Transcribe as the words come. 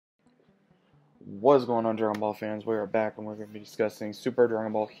What is going on, Dragon Ball fans? We are back and we're going to be discussing Super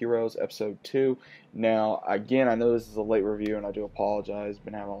Dragon Ball Heroes Episode 2. Now, again, I know this is a late review and I do apologize.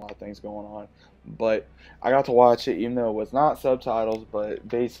 Been having a lot of things going on. But I got to watch it even though it was not subtitles, but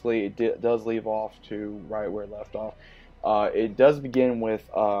basically it does leave off to right where it left off. It does begin with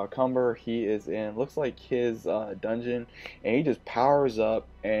Cumber. He is in, looks like his dungeon, and he just powers up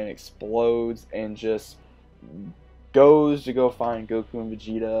and explodes and just goes to go find Goku and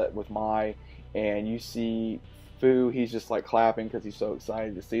Vegeta with Mai. And you see Fu, he's just like clapping because he's so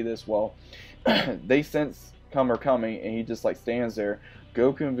excited to see this. Well, they sense Cumber coming, and he just like stands there.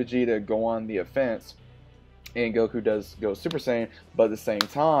 Goku and Vegeta go on the offense, and Goku does go Super Saiyan, but at the same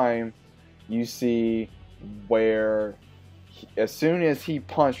time, you see where as soon as he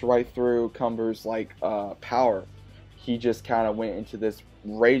punched right through Cumber's like power, he just kind of went into this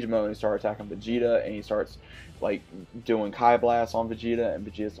rage mode and started attacking Vegeta, and he starts like doing Kai Blast on Vegeta, and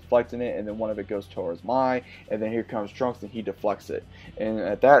Vegeta's deflecting it, and then one of it goes towards Mai, and then here comes Trunks and he deflects it. And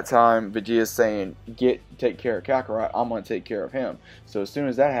at that time, Vegeta's saying, take care of Kakarot, I'm going to take care of him. So as soon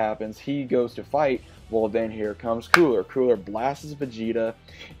as that happens, he goes to fight. Well, then here comes Cooler. Cooler blasts Vegeta,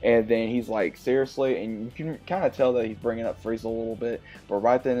 and then he's like, seriously, and you can kind of tell that he's bringing up Frieza a little bit, but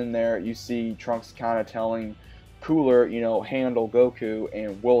right then and there, you see Trunks kind of telling Cooler, you know, handle Goku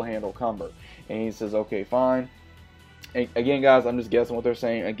and we'll handle Cumber. And he says, okay, fine. And again, guys, I'm just guessing what they're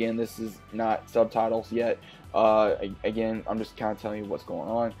saying. Again, this is not subtitles yet. Again, I'm just kind of telling you what's going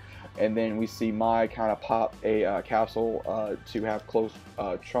on. And then we see Mai kind of pop a capsule to have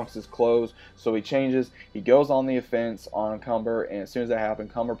Trunks' clothes. So he changes. He goes on the offense on Cumber, and as soon as that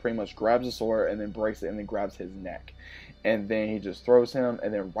happens, Cumber pretty much grabs the sword and then breaks it and then grabs his neck. And then he just throws him,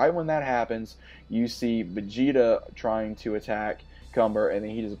 and then right when that happens, you see Vegeta trying to attack Cumber, and then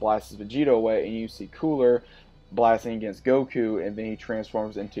he just blasts Vegeta away, and you see Cooler blasting against Goku, and then he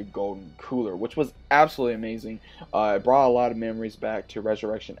transforms into Golden Cooler, which was absolutely amazing. It brought a lot of memories back to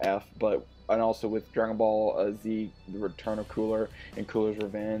Resurrection F, and also with Dragon Ball Z, the Return of Cooler and Cooler's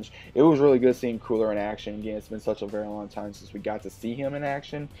Revenge. It was really good seeing Cooler in action. Again, it's been such a very long time since we got to see him in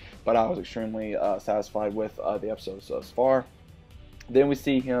action, but I was extremely satisfied with the episodes thus far. Then we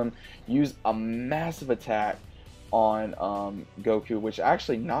see him use a massive attack on Goku, which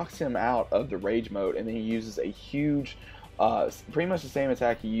actually knocks him out of the rage mode, and then he uses a huge, pretty much the same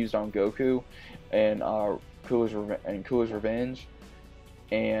attack he used on Goku and Cooler's Revenge,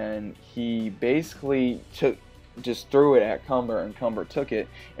 and he basically just threw it at Cumber, and Cumber took it,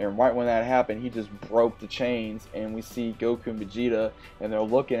 and right when that happened, he just broke the chains, and we see Goku and Vegeta, and they're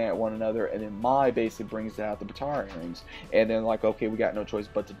looking at one another, and then Mai basically brings out the Batara earrings, and then like, okay, we got no choice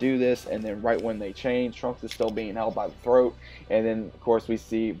but to do this, and then right when they change, Trunks is still being held by the throat, and then of course we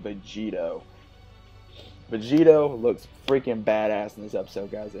see Vegito. Vegito looks freaking badass in this episode,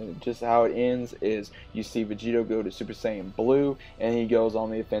 guys, and just how it ends is you see Vegito go to Super Saiyan Blue, and he goes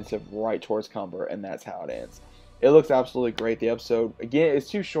on the offensive right towards Cumber, and that's how it ends. It looks absolutely great. The episode, again, it's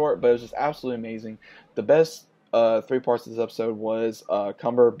too short, but it's just absolutely amazing. The best 3 parts of this episode was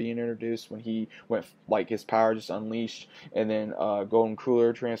Cumber being introduced when he went, like, his power just unleashed, and then Golden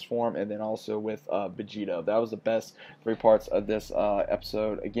Cooler transform, and then also with Vegeta. That was the best 3 parts of this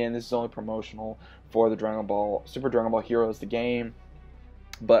episode. Again, this is only promotional for the Super Dragon Ball Heroes, the game.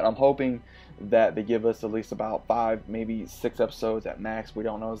 But I'm hoping that they give us at least about 5, maybe 6 episodes at max. We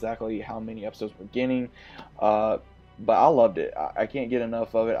don't know exactly how many episodes we're getting. But I loved it. I can't get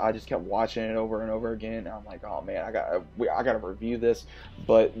enough of it. I just kept watching it over and over again. And I'm like, oh man, I gotta review this.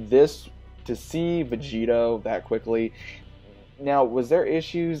 But this, to see Vegito that quickly. Now, was there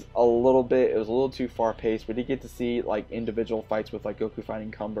issues? A little bit. It was a little too far paced. We did get to see like individual fights with like Goku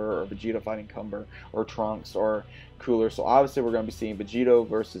fighting Cumber, or Vegeta fighting Cumber, or Trunks, or Cooler. So obviously we're going to be seeing Vegito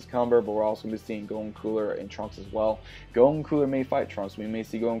versus Cumber, but we're also going to be seeing Golden Cooler and Trunks as well. Golden Cooler may fight Trunks. We may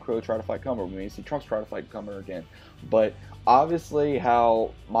see Golden Cooler try to fight Cumber. We may see Trunks try to fight Cumber again. But obviously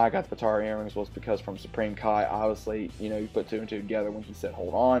how Mai got the Batara earrings was because from Supreme Kai, obviously, you know, you put 2 and 2 together when he said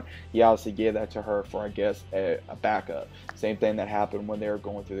hold on. He obviously gave that to her for, I guess, a backup. Same thing that happened when they were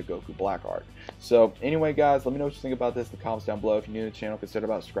going through the Goku Black arc. So anyway, guys, let me know what you think about this in the comments down below. If you're new to the channel, consider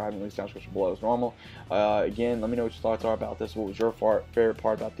subscribing. Links down in the description below as normal. Again, let me know what your thoughts are about this. What was your favorite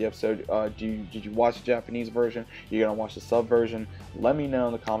part about the episode? Did you watch the Japanese version? You're going to watch the sub version? Let me know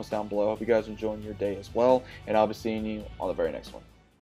in the comments down below. Hope you guys are enjoying your day as well, and I'll be seeing you on the very next one.